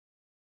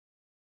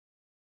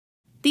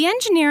The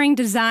engineering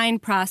design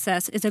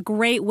process is a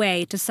great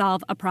way to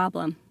solve a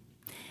problem.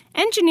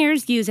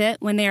 Engineers use it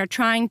when they are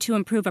trying to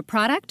improve a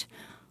product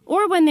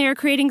or when they are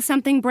creating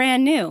something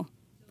brand new,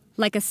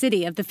 like a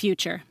city of the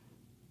future.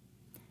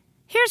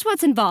 Here's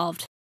what's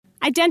involved.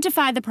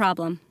 Identify the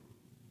problem.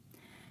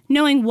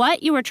 Knowing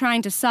what you are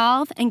trying to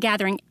solve and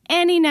gathering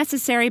any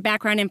necessary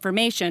background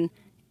information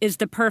is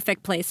the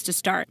perfect place to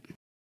start.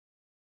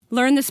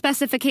 Learn the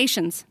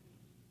specifications.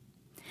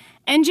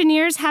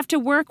 Engineers have to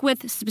work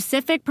with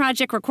specific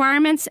project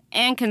requirements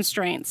and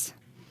constraints.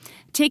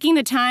 Taking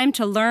the time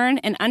to learn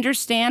and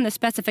understand the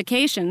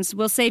specifications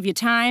will save you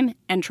time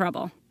and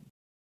trouble.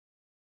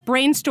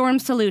 Brainstorm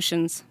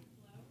Solutions.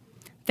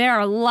 There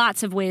are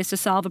lots of ways to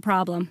solve a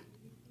problem.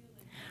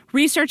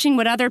 Researching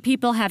what other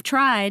people have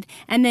tried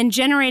and then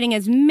generating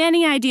as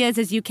many ideas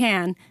as you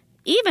can,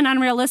 even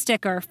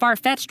unrealistic or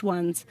far-fetched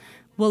ones,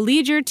 will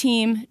lead your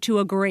team to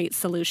a great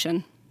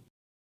solution.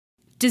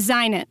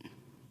 Design it.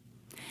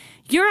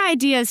 Your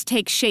ideas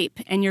take shape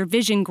and your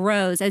vision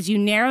grows as you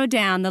narrow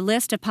down the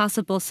list of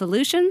possible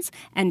solutions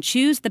and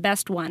choose the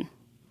best one.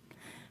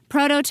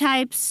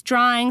 Prototypes,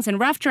 drawings, and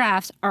rough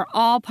drafts are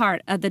all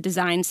part of the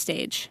design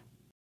stage.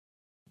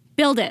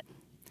 Build it.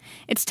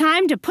 It's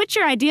time to put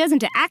your ideas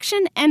into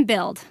action and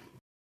build.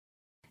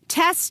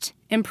 Test,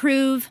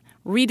 improve,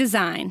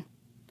 redesign.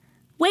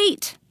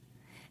 Wait.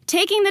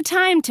 Taking the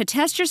time to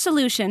test your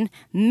solution,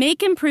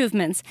 make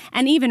improvements,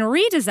 and even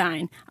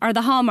redesign are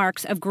the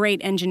hallmarks of great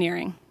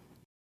engineering.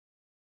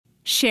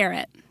 Share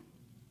it.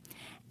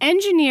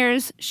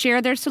 Engineers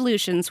share their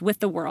solutions with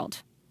the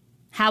world.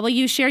 How will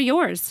you share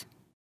yours?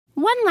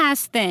 One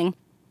last thing.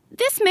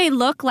 This may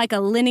look like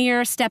a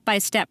linear,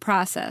 step-by-step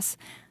process,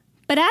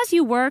 but as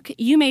you work,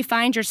 you may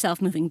find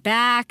yourself moving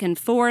back and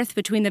forth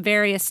between the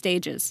various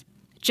stages,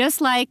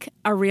 just like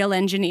a real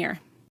engineer.